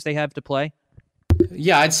these teams they have to play?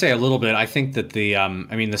 Yeah, I'd say a little bit. I think that the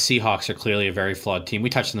Seahawks are clearly a very flawed team. We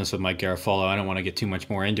touched on this with Mike Garafolo. I don't want to get too much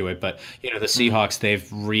more into it, but the Seahawks, they've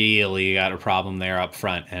really got a problem there up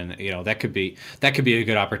front, and that could be a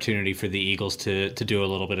good opportunity for the Eagles to do a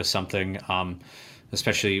little bit of something.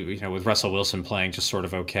 Especially with Russell Wilson playing just sort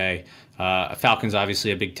of okay. Falcons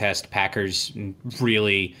obviously a big test. Packers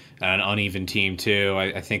really an uneven team too.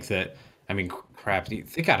 I think that crap,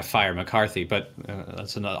 they got to fire McCarthy, but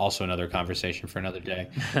that's also another conversation for another day.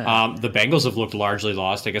 The Bengals have looked largely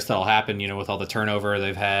lost. I guess that'll happen, with all the turnover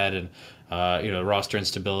they've had and, roster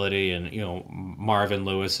instability and, Marvin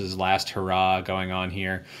Lewis's last hurrah going on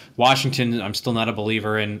here. Washington, I'm still not a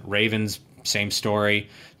believer in. Ravens, same story.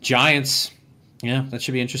 Giants, that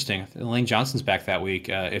should be interesting. Lane Johnson's back that week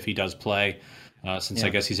if he does play. Since I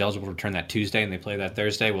guess he's eligible to return that Tuesday and they play that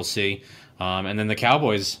Thursday. We'll see. And then the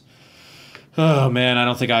Cowboys. Oh, man, I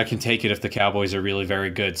don't think I can take it if the Cowboys are really very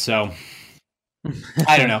good. So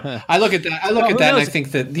I don't know. I look at that. And I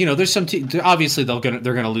think that, there's some obviously they're going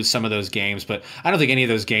to lose some of those games, but I don't think any of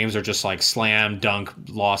those games are just like slam dunk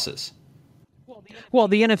losses. Well,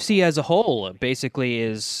 the NFC as a whole basically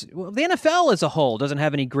is the NFL as a whole doesn't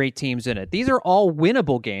have any great teams in it. These are all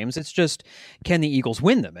winnable games. It's just, can the Eagles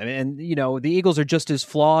win them? And the Eagles are just as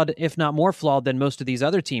flawed, if not more flawed, than most of these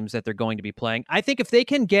other teams that they're going to be playing. I think if they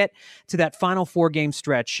can get to that final 4-game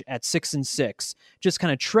stretch at 6-6, just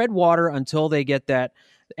kind of tread water until they get that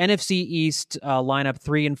NFC East lineup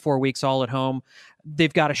 3 and 4 weeks all at home,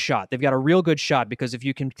 they've got a shot. They've got a real good shot because if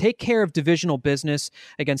you can take care of divisional business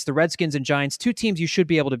against the Redskins and Giants, 2 teams you should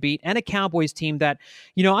be able to beat, and a Cowboys team that,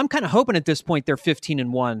 I'm kind of hoping at this point they're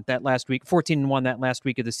 15-1 that last week, 14-1 that last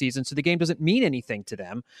week of the season, so the game doesn't mean anything to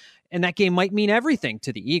them, and that game might mean everything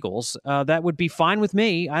to the Eagles. That would be fine with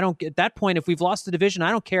me. At that point, if we've lost the division,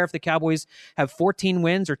 I don't care if the Cowboys have 14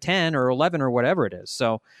 wins or 10 or 11 or whatever it is.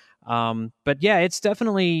 So, but yeah, it's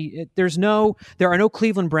definitely there are no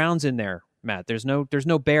Cleveland Browns in there, Matt. There's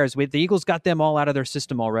no Bears. The Eagles got them all out of their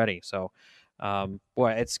system already. So,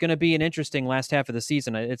 boy, it's going to be an interesting last half of the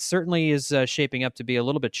season. It certainly is shaping up to be a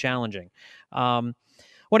little bit challenging. Well,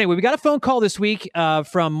 anyway, we got a phone call this week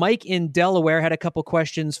from Mike in Delaware. Had a couple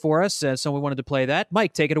questions for us, so we wanted to play that.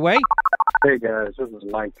 Mike, take it away. Hey, guys. This is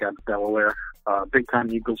Mike out of Delaware.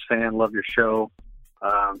 Big-time Eagles fan. Love your show.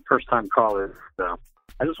 First-time caller. So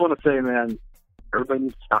I just want to say, man, everybody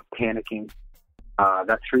needs to stop panicking.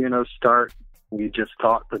 That 3-0 start, we just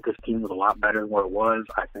thought that this team was a lot better than what it was.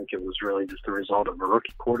 I think it was really just a result of a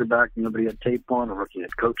rookie quarterback nobody had tape on, a rookie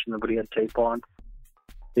head coach nobody had tape on.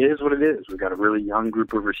 It is what it is. We've got a really young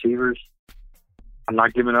group of receivers. I'm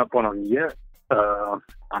not giving up on them yet.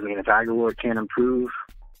 If Aguilar can improve,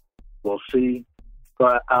 we'll see.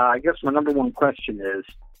 But I guess my number one question is,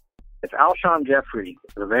 if Alshon Jeffrey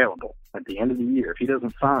is available at the end of the year, if he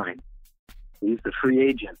doesn't sign, He's the free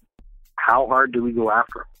agent. How hard do we go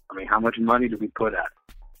after him? I mean, how much money do we put at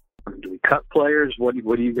it? I mean, do we cut players? What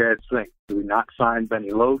do you guys think? Do we not sign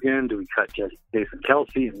Benny Logan? Do we cut Jason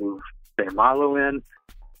Kelsey and move Sam Milo in?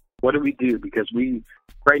 What do we do? Because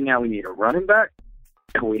right now we need a running back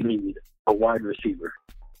and we need a wide receiver.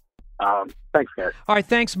 Thanks, guys. All right,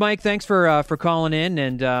 thanks, Mike. Thanks for calling in,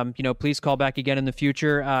 and please call back again in the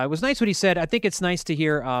future. It was nice what he said. I think it's nice to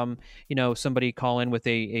hear somebody call in with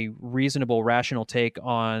a reasonable, rational take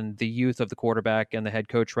on the youth of the quarterback and the head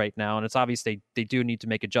coach right now. And it's obvious they do need to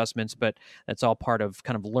make adjustments, but that's all part of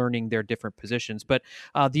kind of learning their different positions. But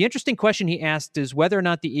the interesting question he asked is whether or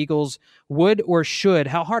not the Eagles would or should,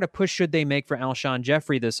 how hard a push should they make for Alshon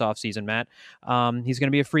Jeffrey this offseason, Matt? He's going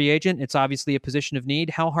to be a free agent. It's obviously a position of need.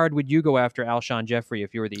 How hard would you go after Alshon Jeffrey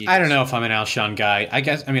if you were the Eagles? I don't know if I'm an Alshon guy.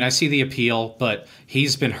 I see the appeal, but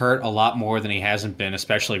he's been hurt a lot more than he hasn't been,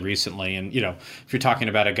 especially recently. And, if you're talking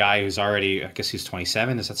about a guy who's already, I guess he's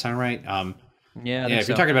 27, does that sound right? Yeah, if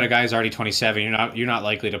you're talking about a guy who's already 27, you're not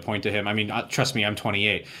likely to point to him. I mean, trust me, I'm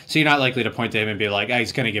 28, so you're not likely to point to him and be like, "Hey,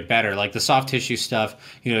 he's going to get better." Like the soft tissue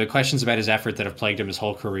stuff, the questions about his effort that have plagued him his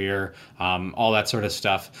whole career, all that sort of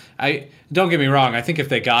stuff. Don't get me wrong. I think if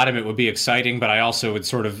they got him, it would be exciting, but I also would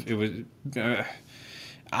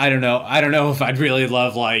I don't know if I'd really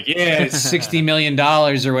love $60 million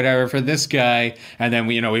or whatever for this guy, and then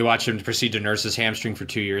we watch him proceed to nurse his hamstring for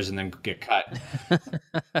 2 years and then get cut.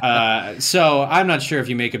 So I'm not sure if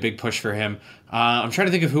you make a big push for him. I'm trying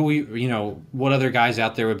to think of what other guys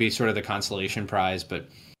out there would be sort of the consolation prize, but.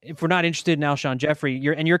 If we're not interested in Alshon Jeffrey,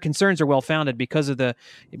 your concerns are well founded because of the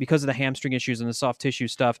hamstring issues and the soft tissue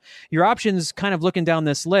stuff. Your options, kind of looking down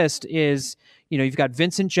this list, is you've got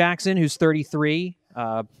Vincent Jackson, who's 33,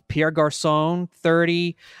 Pierre Garçon,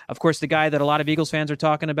 30. Of course, the guy that a lot of Eagles fans are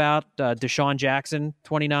talking about, Deshaun Jackson,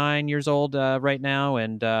 29 years old right now,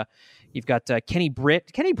 and you've got Kenny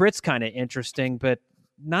Britt. Kenny Britt's kind of interesting, but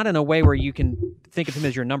not in a way where you can think of him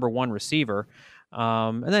as your number one receiver.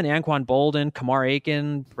 And then Anquan Bolden, Kamar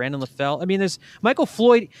Aiken, Brandon LaFell. I mean, there's Michael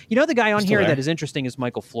Floyd. The guy on here that is interesting is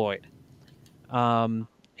Michael Floyd.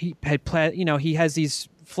 He has these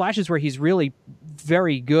flashes where he's really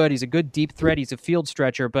very good. He's a good deep threat. He's a field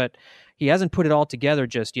stretcher, but he hasn't put it all together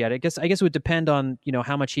just yet. I guess it would depend on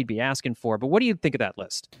how much he'd be asking for. But what do you think of that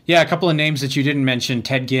list? Yeah, a couple of names that you didn't mention: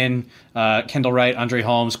 Ted Ginn, Kendall Wright, Andre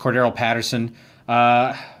Holmes, Cordero Patterson.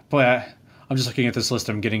 Boy, I'm just looking at this list.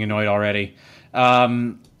 I'm getting annoyed already.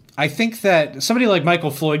 I think that somebody like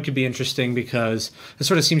Michael Floyd could be interesting because it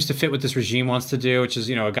sort of seems to fit what this regime wants to do, which is,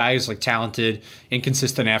 a guy who's talented,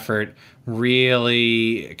 inconsistent effort,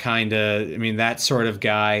 really that sort of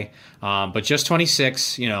guy. But just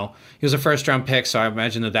 26, he was a first round pick, so I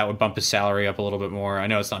imagine that would bump his salary up a little bit more. I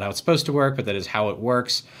know it's not how it's supposed to work, but that is how it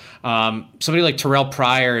works. Somebody like Terrell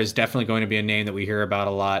Pryor is definitely going to be a name that we hear about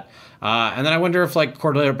a lot. And then I wonder if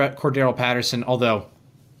Cordero Patterson, although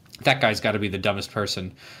that guy's got to be the dumbest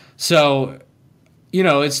person. So,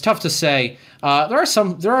 it's tough to say. There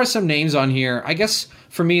are some names on here. I guess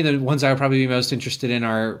for me, the ones I would probably be most interested in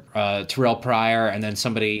are Terrell Pryor, and then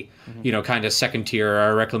somebody, kind of second tier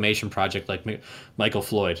or a reclamation project like Michael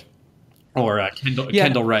Floyd or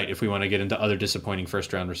Kendall Wright, if we want to get into other disappointing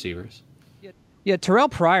first round receivers. Yeah, Terrell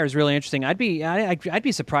Pryor is really interesting. I'd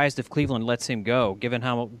be surprised if Cleveland lets him go, given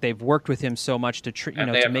how they've worked with him so much to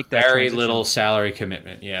make that very transition. Little salary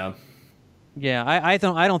commitment. Yeah. Yeah, I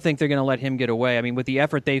don't think they're going to let him get away. I mean, with the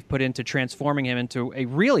effort they've put into transforming him into a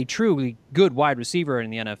really, truly good wide receiver in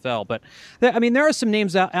the NFL. But, there are some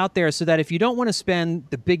names out there so that if you don't want to spend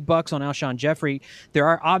the big bucks on Alshon Jeffrey, there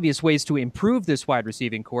are obvious ways to improve this wide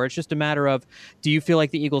receiving core. It's just a matter of, do you feel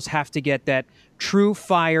like the Eagles have to get that true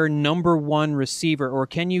fire number one receiver, or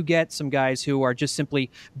can you get some guys who are just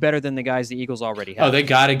simply better than the guys the Eagles already have? Oh, they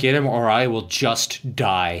got to get him or I will just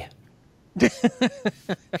die.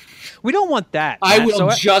 We don't want that, Matt. I will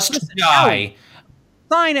die.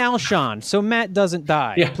 Sign Alshon so Matt doesn't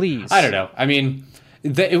die, please. I don't know. I mean,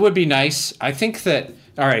 it would be nice. I think that.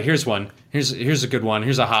 All right, here's one. Here's a good one.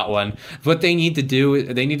 Here's a hot one. What they need to do,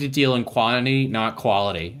 they need to deal in quantity, not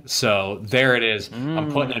quality. So there it is.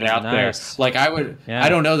 I'm putting it out there. I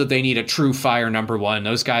don't know that they need a true fire number one.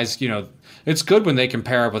 Those guys, it's good when they can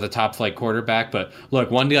pair up with a top flight quarterback, but look,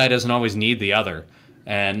 one guy doesn't always need the other.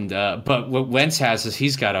 And but what Wentz has is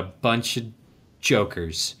he's got a bunch of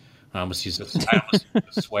jokers I almost used a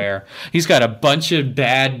swear. He's got a bunch of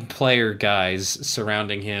bad player guys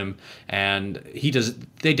surrounding him, and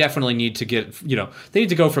they definitely need to get, they need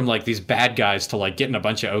to go from like these bad guys to like getting a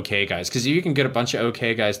bunch of okay guys. Because you can get a bunch of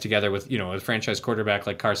okay guys together with, a franchise quarterback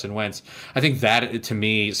like Carson Wentz. I think that, to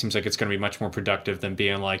me, seems like it's going to be much more productive than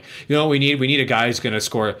being like, we need a guy who's going to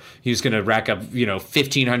score, he's going to rack up,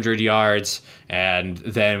 1,500 yards, and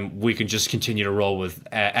then we can just continue to roll with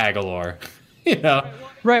Aguilar.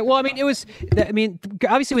 Right. Well, obviously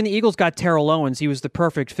when the Eagles got Terrell Owens, he was the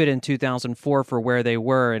perfect fit in 2004 for where they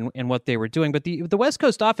were and what they were doing. But the West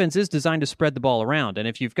Coast offense is designed to spread the ball around. And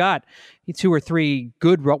if you've got 2 or 3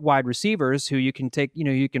 good wide receivers who you can take,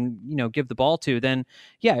 give the ball to, then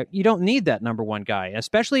yeah, you don't need that number one guy,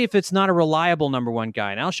 especially if it's not a reliable number one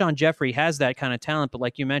guy. And Alshon Jeffrey has that kind of talent, but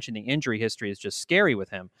like you mentioned, the injury history is just scary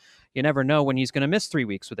with him. You never know when he's going to miss 3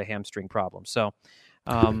 weeks with a hamstring problem. So,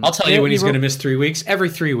 I'll tell you when he's going to miss 3 weeks. Every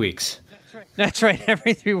 3 weeks. That's right.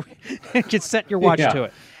 Every 3 weeks. Just set your watch to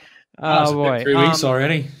it. Oh boy, 3 weeks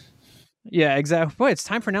already. Yeah, exactly. Boy, it's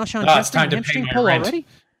time for Alshon Jeffrey. It's time to pay my pull rent already.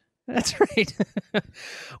 That's right.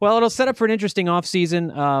 Well, it'll set up for an interesting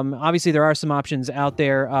offseason. Obviously, there are some options out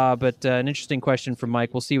there, but an interesting question from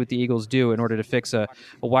Mike. We'll see what the Eagles do in order to fix a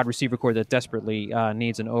wide receiver core that desperately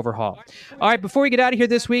needs an overhaul. All right, before we get out of here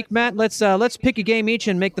this week, Matt, let's pick a game each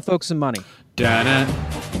and make the folks some money.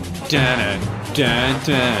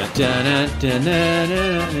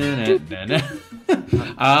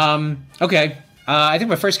 Okay. I think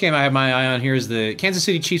my first game I have my eye on here is the Kansas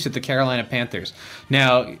City Chiefs at the Carolina Panthers.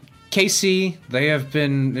 Now, KC,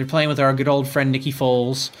 they're playing with our good old friend Nicky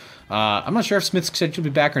Foles. I'm not sure if Smith said he'll be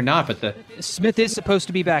back or not, but Smith is supposed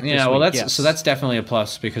to be back. Yeah, well, that's definitely a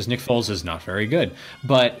plus because Nick Foles is not very good.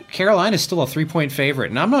 But Carolina is still a 3-point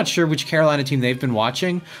favorite, and I'm not sure which Carolina team they've been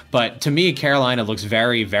watching, but to me, Carolina looks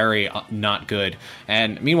very, very not good.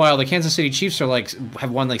 And meanwhile, the Kansas City Chiefs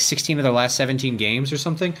have won 16 of their last 17 games or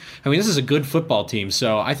something. I mean, this is a good football team,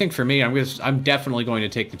 so I think for me, I'm definitely going to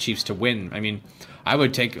take the Chiefs to win. I mean, I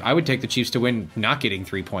would take the Chiefs to win, not getting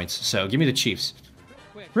 3 points. So give me the Chiefs.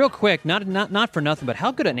 Real quick, not for nothing, but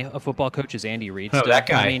how good a football coach is Andy Reid? Oh, that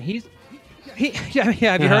guy. I mean, have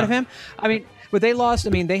you heard of him? I mean, but they lost.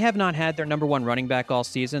 I mean, they have not had their number one running back all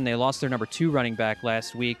season. They lost their number 2 running back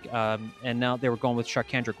last week, and now they were going with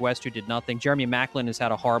Sharkendrick West, who did nothing. Jeremy Maclin has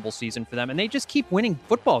had a horrible season for them, and they just keep winning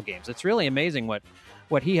football games. It's really amazing what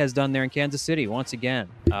he has done there in Kansas City. Once again,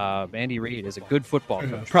 Andy Reid is a good football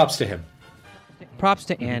coach. Props to him. Props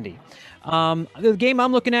to Andy. The game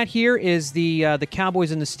I'm looking at here is the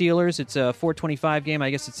Cowboys and the Steelers. It's a 4:25 game. I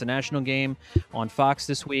guess it's a national game on Fox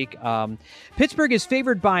this week. Pittsburgh is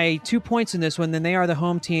favored by 2 points in this one. Then they are the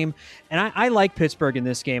home team, and I like Pittsburgh in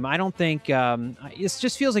this game. I don't think it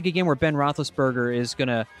just feels like a game where Ben Roethlisberger is going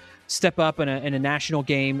to step up in a national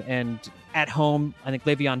game, and at home, I think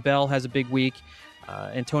Le'Veon Bell has a big week.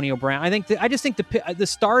 Antonio Brown. I just think the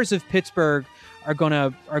stars of Pittsburgh are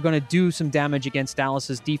gonna do some damage against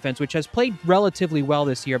Dallas's defense, which has played relatively well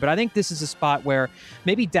this year. But I think this is a spot where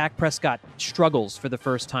maybe Dak Prescott struggles for the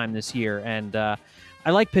first time this year, and I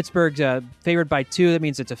like Pittsburgh favored by 2. That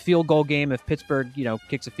means it's a field goal game. If Pittsburgh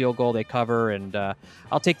kicks a field goal, they cover, and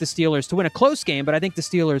I'll take the Steelers to win a close game. But I think the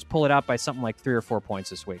Steelers pull it out by something like 3 or 4 points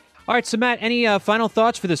this week. All right, so Matt, any final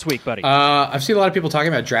thoughts for this week, buddy? I've seen a lot of people talking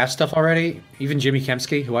about draft stuff already. Even Jimmy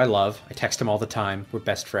Kempski, who I love. I text him all the time. We're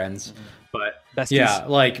best friends. But Besties.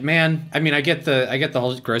 Yeah, man, I mean, I get the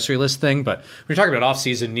whole grocery list thing, but when you're talking about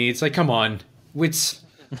off-season needs, come on, we're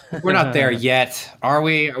not there yet, are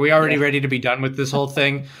we? Are we already ready to be done with this whole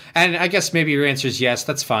thing? And I guess maybe your answer is yes.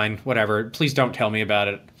 That's fine. Whatever. Please don't tell me about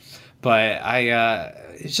it. But I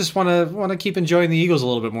just want to keep enjoying the Eagles a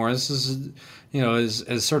little bit more. This is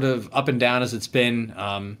as sort of up and down as it's been.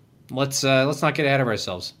 Let's not get ahead of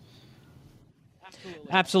ourselves.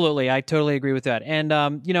 Absolutely. I totally agree with that. And,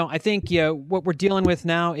 I think what we're dealing with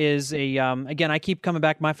now is again, I keep coming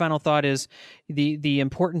back. My final thought is the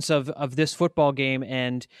importance of this football game.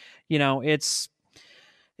 And,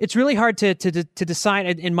 it's really hard to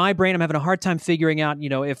decide. In my brain, I'm having a hard time figuring out,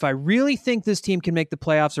 if I really think this team can make the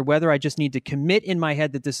playoffs or whether I just need to commit in my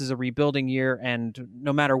head that this is a rebuilding year and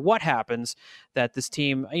no matter what happens, that this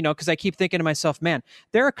team, because I keep thinking to myself, man,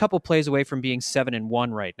 they're a couple plays away from being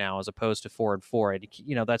 7-1 right now as opposed to 4-4.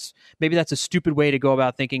 That's a stupid way to go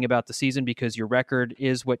about thinking about the season because your record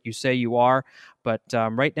is what you say you are. But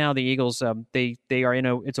right now, the Eagles, they are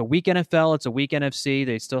it's a weak NFL, it's a weak NFC.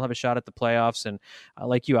 They still have a shot at the playoffs. And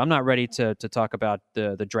like you, I'm not ready to talk about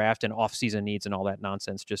the draft and off-season needs and all that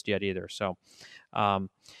nonsense just yet either. So, all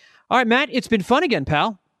right, Matt, it's been fun again,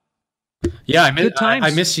 pal. Yeah,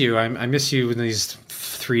 I miss you. I miss you in these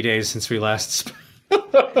 3 days since we last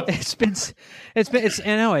It's been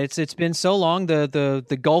so long.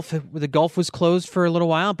 The Gulf was closed for a little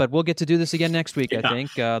while, but we'll get to do this again next week. I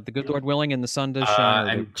think the good Lord willing, and the sun does shine.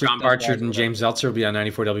 And John Barchard and James Zeltzer will be on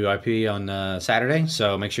 94 WIP on Saturday,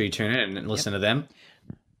 so make sure you tune in and listen to them.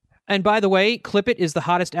 And by the way, Clip It is the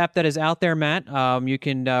hottest app that is out there, Matt. You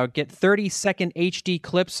can get 30-second HD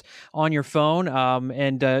clips on your phone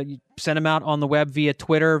and send them out on the web via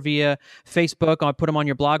Twitter, via Facebook. I'll put them on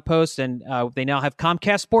your blog post, and they now have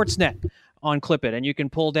Comcast Sportsnet on Clip It, and you can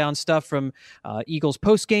pull down stuff from Eagles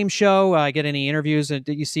post-game show, get any interviews. Did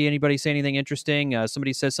you see anybody say anything interesting?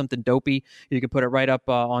 Somebody says something dopey, you can put it right up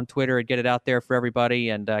on Twitter and get it out there for everybody,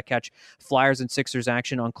 and catch Flyers and Sixers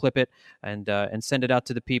action on Clip It, and send it out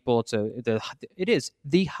to the people. It is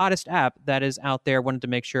the hottest app that is out there. Wanted to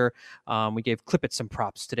make sure we gave Clip It some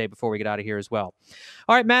props today before we get out of here as well.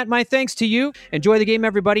 All right, Matt, my thanks to you. Enjoy the game,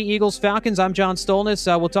 everybody. Eagles, Falcons. I'm John Stolnis.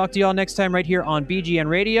 We'll talk to you all next time right here on BGN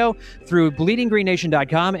Radio through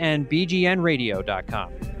BleedingGreenNation.com and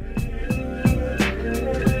BGNRadio.com.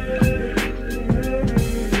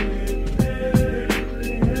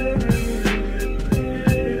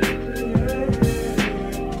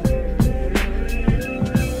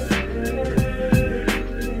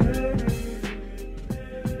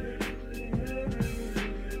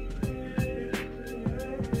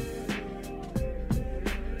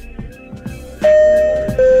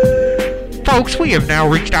 Folks, we have now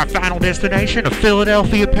reached our final destination of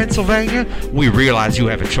Philadelphia, Pennsylvania. We realize you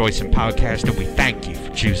have a choice in podcast, and we thank you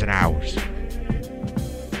for choosing ours.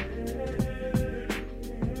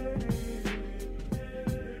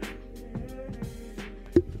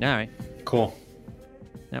 All right. Cool.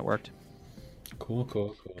 That worked. Cool.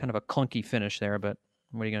 Kind of a clunky finish there, but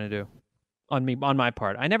what are you going to do? On my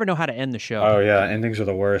part. I never know how to end the show. Oh, yeah. Endings are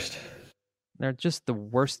the worst. They're just the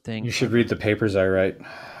worst thing. You should read the papers I write.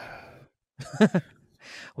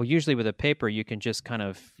 Well, usually with a paper, you can just kind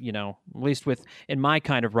of, at least in my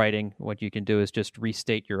kind of writing, what you can do is just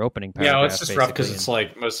restate your opening paragraph. Yeah, it's just rough because it's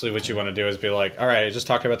like mostly what you want to do is be like, all right, just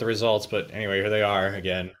talk about the results, but anyway, here they are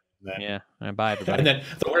again. And bye, everybody. And then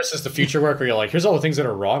the worst is the future work where you're like, here's all the things that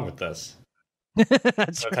are wrong with this. By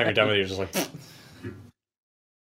the time you're done with it, you're just like...